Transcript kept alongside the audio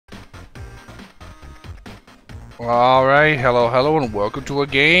Alright, hello, and welcome to a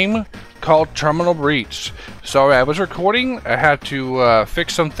game called Terminal Breach. Sorry, I was recording. I had to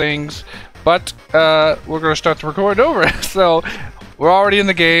fix some things, but we're going to start the recording over. So, we're already in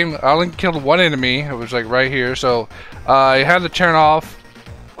the game. I only killed one enemy. It was like right here. So, I had to turn off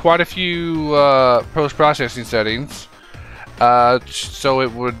quite a few post-processing settings. So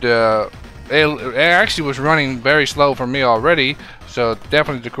it would... it actually was running very slow for me already. So,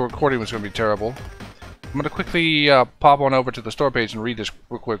 definitely the recording was going to be terrible. I'm going to quickly pop on over to the store page and read this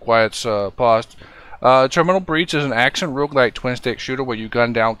real quick while it's paused. Terminal Breach is an action roguelite twin-stick shooter where you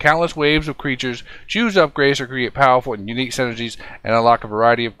gun down countless waves of creatures, choose upgrades to create powerful and unique synergies, and unlock a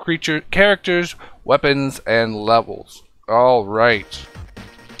variety of characters, weapons, and levels. Alright.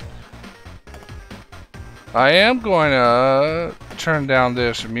 I am going to turn down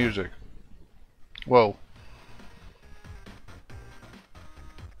this music. Whoa.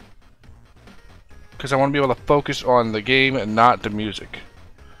 Because I want to be able to focus on the game and not the music.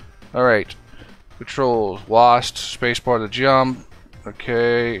 Alright. Controls. Lost. Spacebar to jump.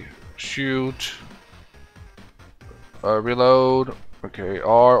 Okay. Shoot. Reload. Okay.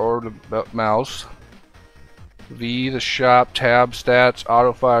 R or the mouse. V the shop. Tab stats.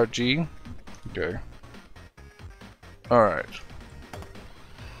 Auto fire G. Okay. Alright.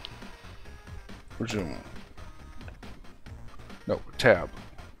 Resume. No. Tab.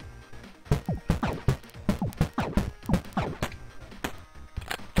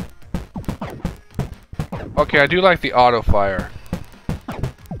 Okay, I do like the auto fire.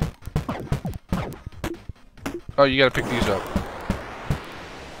 Oh, you gotta pick these up.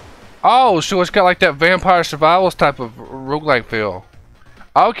 Oh, so it's got like that vampire survivals type of roguelike feel.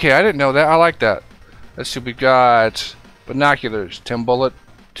 Okay, I didn't know that. I like that. Let's see, we got binoculars,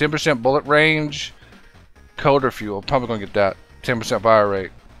 10% bullet range, coder fuel. I'm probably gonna get that. 10% fire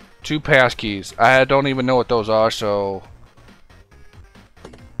rate. 2 pass keys. I don't even know what those are, so.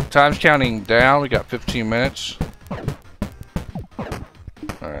 Time's counting down. We got 15 minutes.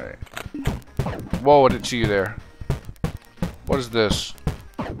 Alright. Whoa, I didn't see you there. What is this?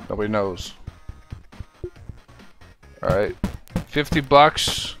 Nobody knows. Alright. 50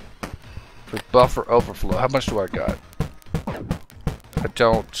 bucks for buffer overflow. How much do I got? I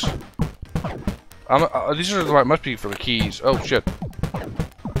don't. These are the must be for the keys. Oh shit.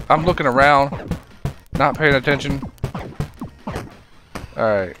 I'm looking around, not paying attention.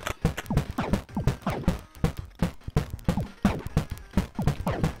 Alright.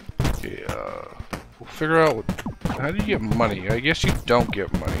 Okay, we'll figure out how do you get money? I guess you don't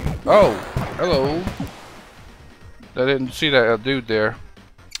get money. Oh, hello. I didn't see that dude there.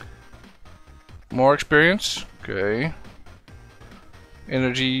 More experience. Okay.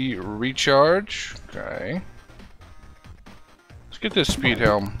 Energy recharge. Okay. Let's get this speed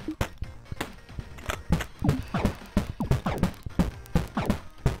helm.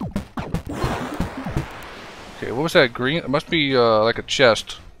 Okay, what was that green? It must be like a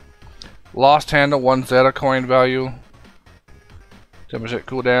chest. Lost handle, 1 Zeta coin value. 10%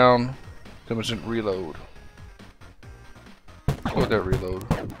 cooldown. 10% reload. Go with that reload.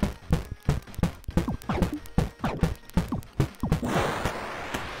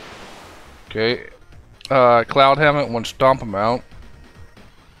 Okay. Cloud helmet, 1 stomp amount.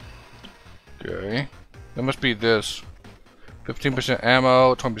 Okay. That must be this. 15%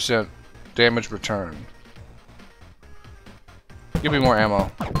 ammo, 20% damage return. Give me more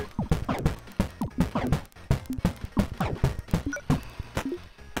ammo.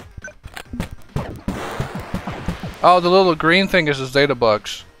 Oh, the little green thing is the Zeta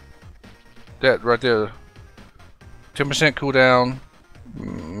bucks. That right there. 10% cooldown.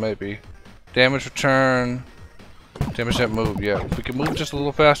 Maybe. Damage return. 10% move. Yeah, if we can move just a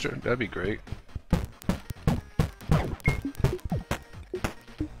little faster, that'd be great.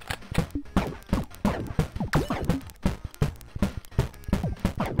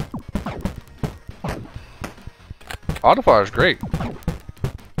 Autofire is great.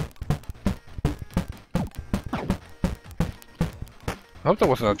 I hope that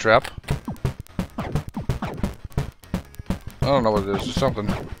wasn't a trap. I don't know what it is. It's something.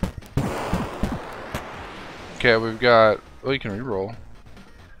 Okay, we've got. Oh, you can reroll.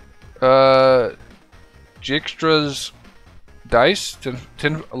 Jigstra's dice.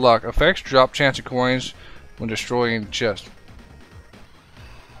 10 luck. Effects drop chance of coins when destroying chest.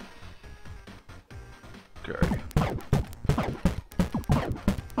 Okay.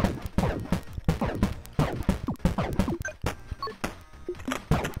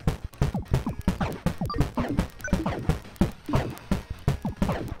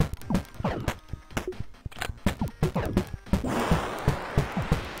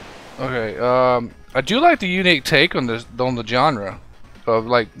 Okay, I do like the unique take on the genre of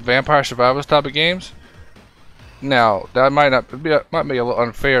like vampire survival type of games. Now that might be a little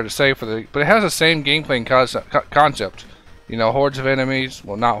unfair to say but it has the same gameplay concept. You know, hordes of enemies.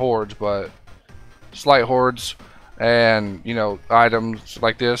 Well, not hordes, but slight hordes, and you know, items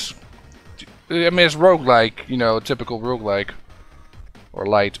like this. I mean, it's roguelike. You know, typical roguelike or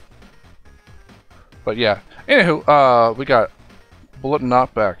light. But yeah. Anywho, we got bullet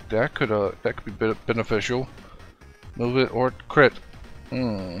knockback. That could be beneficial. Move it or crit.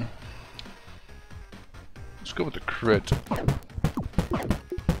 Let's go with the crit.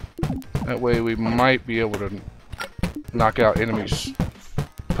 That way we might be able to knock out enemies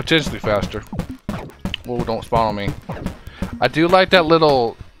potentially faster. Whoa, don't spawn on me. I do like that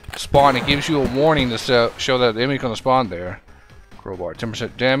little spawn. It gives you a warning to show that the enemy's gonna spawn there. Crowbar,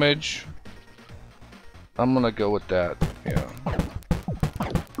 10% damage. I'm gonna go with that. Yeah.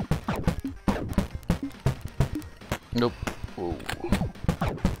 Nope. Whoa.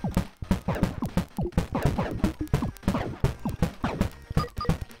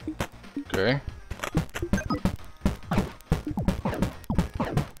 Okay.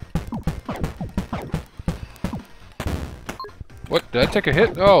 What? Did I take a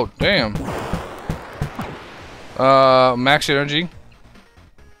hit? Oh, damn. Max energy.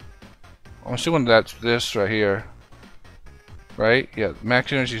 I'm assuming that's this right here. Right? Yeah,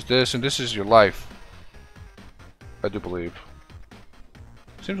 max energy is this, and this is your life. I do believe.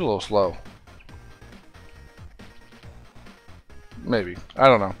 Seems a little slow. Maybe. I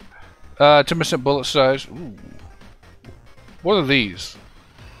don't know. 10% bullet size. Ooh. What are these?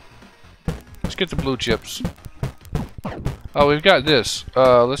 Let's get the blue chips. Oh, we've got this.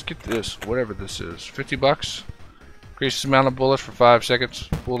 Let's get this. Whatever this is. 50 bucks. Increases the amount of bullets for 5 seconds.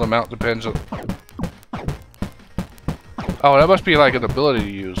 Full amount depends on... Oh, that must be like an ability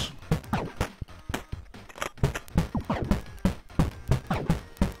to use.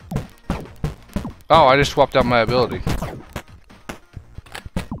 Oh, I just swapped out my ability.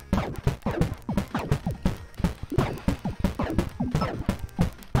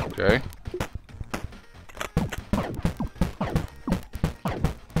 Okay.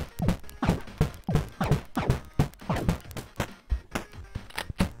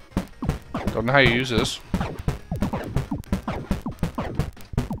 Don't know how you use this.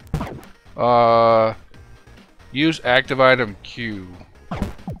 Use active item Q.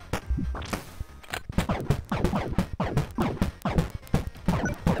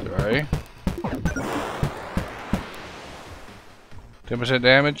 Okay. 10%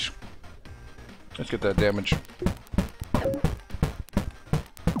 damage. Let's get that damage.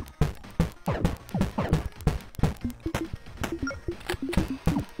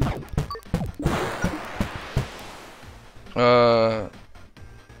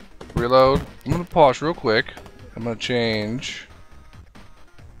 Reload. I'm gonna pause real quick. I'm gonna change.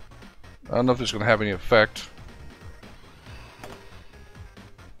 I don't know if this is gonna have any effect.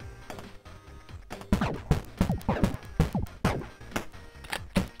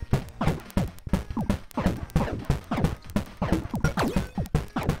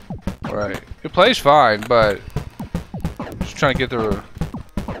 Alright. It plays fine, but just trying to get the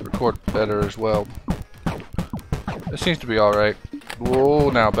record better as well. It seems to be alright. Whoa,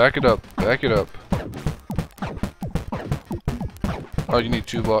 now back it up. Back it up. Oh, you need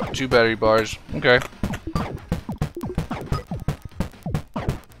two battery bars. Okay.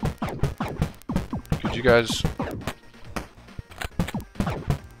 Could you guys...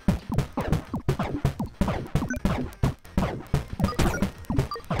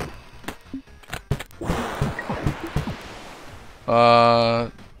 Uh,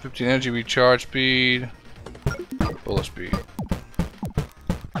 15 energy recharge speed, bullet speed.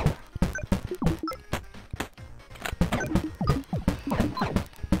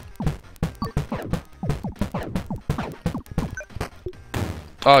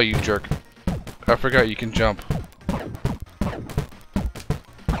 Oh, you jerk. I forgot you can jump.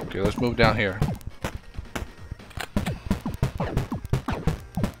 Okay, let's move down here.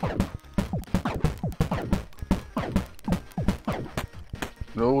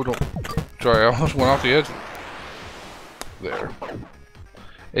 No, don't. Sorry, I almost went off the edge. There.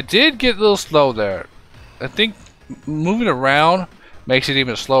 It did get a little slow there. I think moving around makes it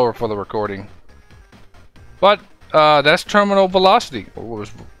even slower for the recording. But that's terminal velocity. Or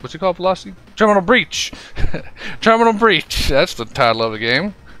what's it called? Velocity? Terminal breach. Terminal breach. That's the title of the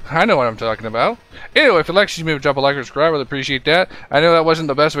game. I know what I'm talking about. Anyway, if you like, maybe drop a like or subscribe. I'd appreciate that. I know that wasn't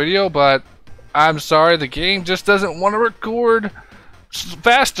the best video, but I'm sorry. The game just doesn't want to record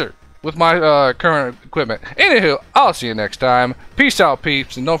faster. with my current equipment. Anywho, I'll see you next time. Peace out,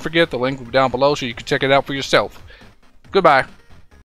 peeps, and don't forget the link will be down below so you can check it out for yourself. Goodbye.